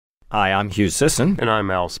Hi, I'm Hugh Sisson. And I'm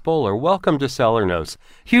Al Spoler. Welcome to Cellar Notes.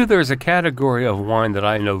 Hugh, there's a category of wine that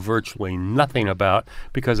I know virtually nothing about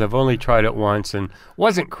because I've only tried it once and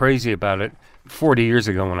wasn't crazy about it 40 years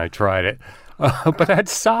ago when I tried it. But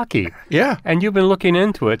that's sake. Yeah. And you've been looking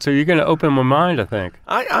into it, so you're going to open my mind, I think.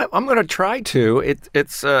 I'm going to try to.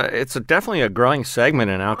 It's definitely a growing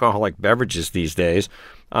segment in alcoholic beverages these days.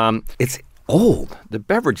 It's old. The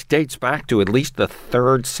beverage dates back to at least the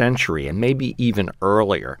 3rd century and maybe even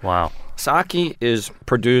earlier. Wow. Sake is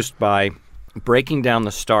produced by breaking down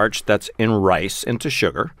the starch that's in rice into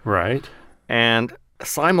sugar. Right. And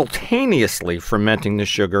simultaneously fermenting the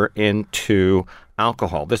sugar into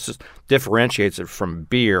alcohol. This differentiates it from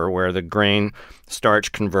beer, where the grain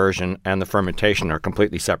starch conversion and the fermentation are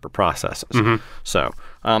completely separate processes. Mm-hmm. So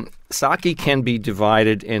sake can be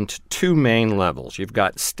divided into 2 main levels. You've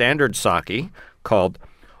got standard sake called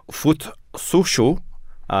futsushu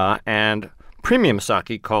and premium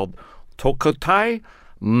sake called tokutai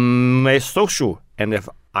meisoshu. And if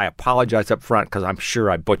I apologize up front because I'm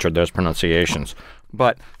sure I butchered those pronunciations.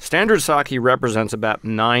 But standard sake represents about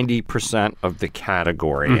 90% of the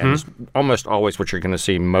category, and it's almost always what you're going to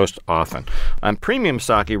see most often. Premium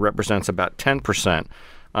sake represents about 10%,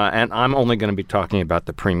 and I'm only going to be talking about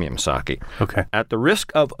the premium sake. Okay. At the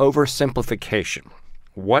risk of oversimplification,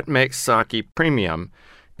 what makes sake premium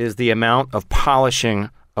is the amount of polishing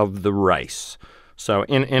of the rice. So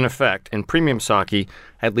in effect, in premium sake,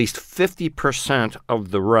 at least 50%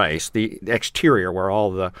 of the rice, the exterior where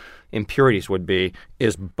all the impurities would be,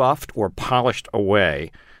 is buffed or polished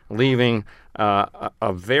away, leaving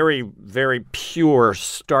a very, very pure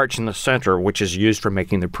starch in the center, which is used for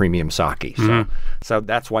making the premium sake. So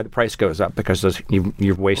that's why the price goes up, because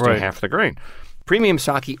you're wasting half the grain. Premium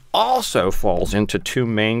sake also falls into 2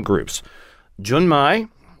 main groups: junmai,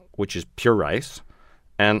 which is pure rice,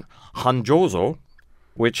 and hanjozo,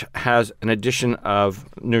 which has an addition of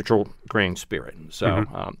neutral grain spirit. So,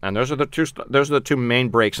 and those are the two main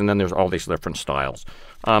breaks, and then there's all these different styles.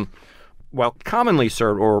 While commonly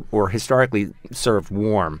served or historically served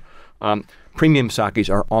warm, premium sakes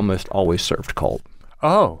are almost always served cold.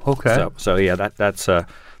 Oh, okay. So yeah, that's a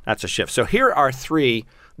shift. So here are 3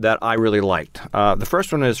 that I really liked. The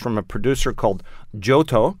first one is from a producer called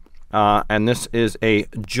Joto, and this is a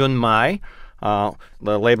junmai.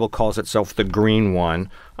 The label calls itself the green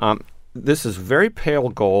one. This is very pale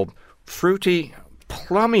gold, fruity,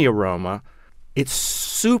 plummy aroma. It's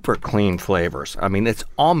super clean flavors. I mean, it's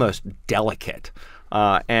almost delicate.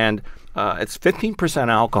 And it's 15%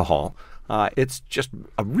 alcohol. It's just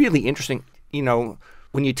a really interesting,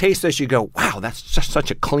 when you taste this, you go, wow, that's just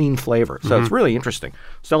such a clean flavor. So it's really interesting.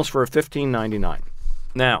 Sells for $15.99.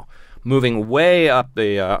 Now, moving way up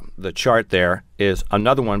the chart there is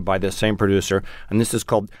another one by the same producer, and this is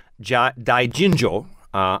called Daijinjo,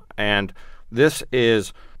 and this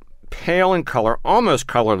is pale in color, almost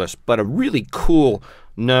colorless, but a really cool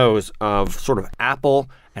nose of sort of apple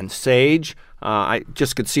and sage. I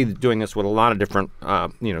just could see doing this with a lot of different,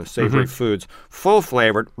 savory foods. Full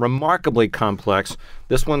flavored, remarkably complex.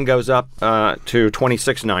 This one goes up to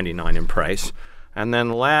 $26.99 in price. And then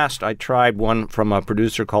last, I tried one from a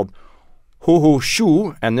producer called Huhu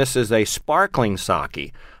Shu, and this is a sparkling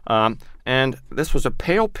sake. And this was a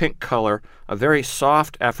pale pink color, a very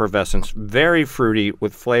soft effervescence, very fruity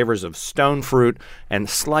with flavors of stone fruit and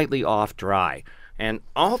slightly off dry. And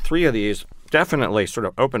all 3 of these definitely sort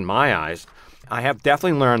of opened my eyes. I have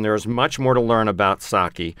definitely learned there's much more to learn about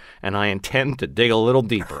sake, and I intend to dig a little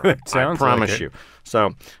deeper. I promise you.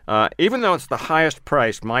 So even though it's the highest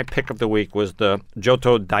priced, my pick of the week was the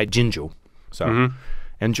Joto Daijinjo. So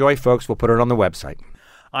enjoy, folks. We'll put it on the website.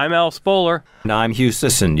 I'm Al Spoler. And I'm Hugh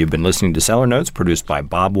Sisson. You've been listening to Cellar Notes, produced by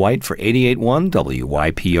Bob White for 88.1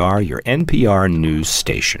 WYPR, your NPR news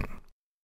station.